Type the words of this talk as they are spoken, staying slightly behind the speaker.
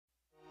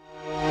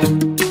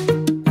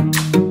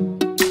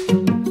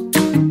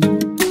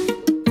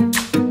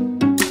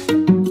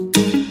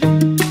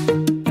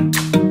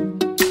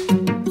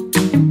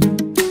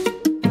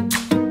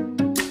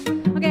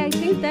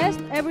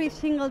Every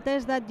single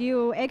test that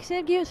you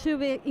execute should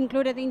be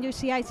included in your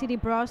CI/CD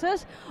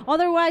process.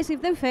 Otherwise,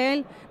 if they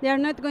fail, they are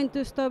not going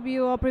to stop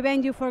you or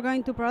prevent you from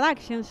going to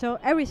production. So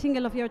every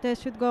single of your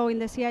tests should go in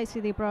the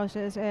CI/CD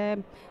process.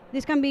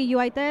 This can be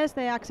UI test,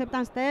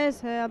 acceptance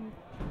test,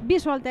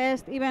 visual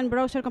test, even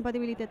browser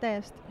compatibility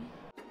test.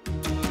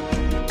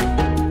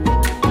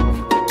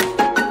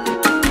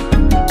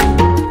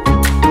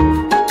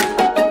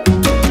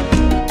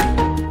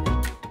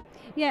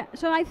 Yeah,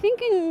 so I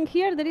think in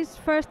here there is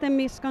first a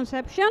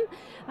misconception.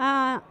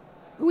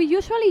 We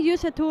usually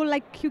use a tool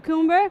like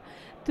Cucumber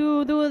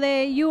to do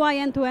the UI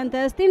end-to-end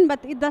testing, but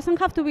it doesn't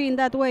have to be in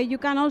that way. You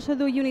can also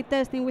do unit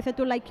testing with a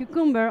tool like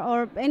Cucumber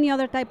or any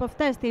other type of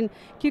testing.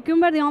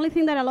 Cucumber, the only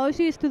thing that allows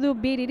you is to do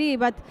BDD,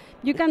 but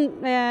you can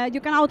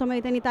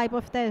automate any type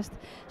of test.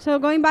 So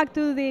going back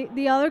to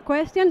the other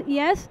question,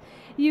 yes,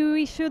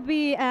 you should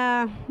be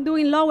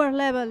doing lower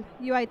level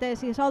UI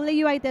tests. If all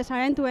the UI tests are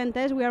end-to-end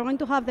tests, we are going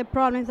to have the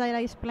problems that I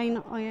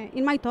explained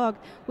in my talk,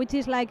 which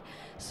is like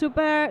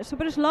super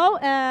slow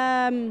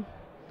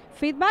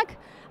feedback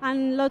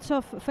and lots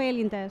of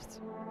failing tests.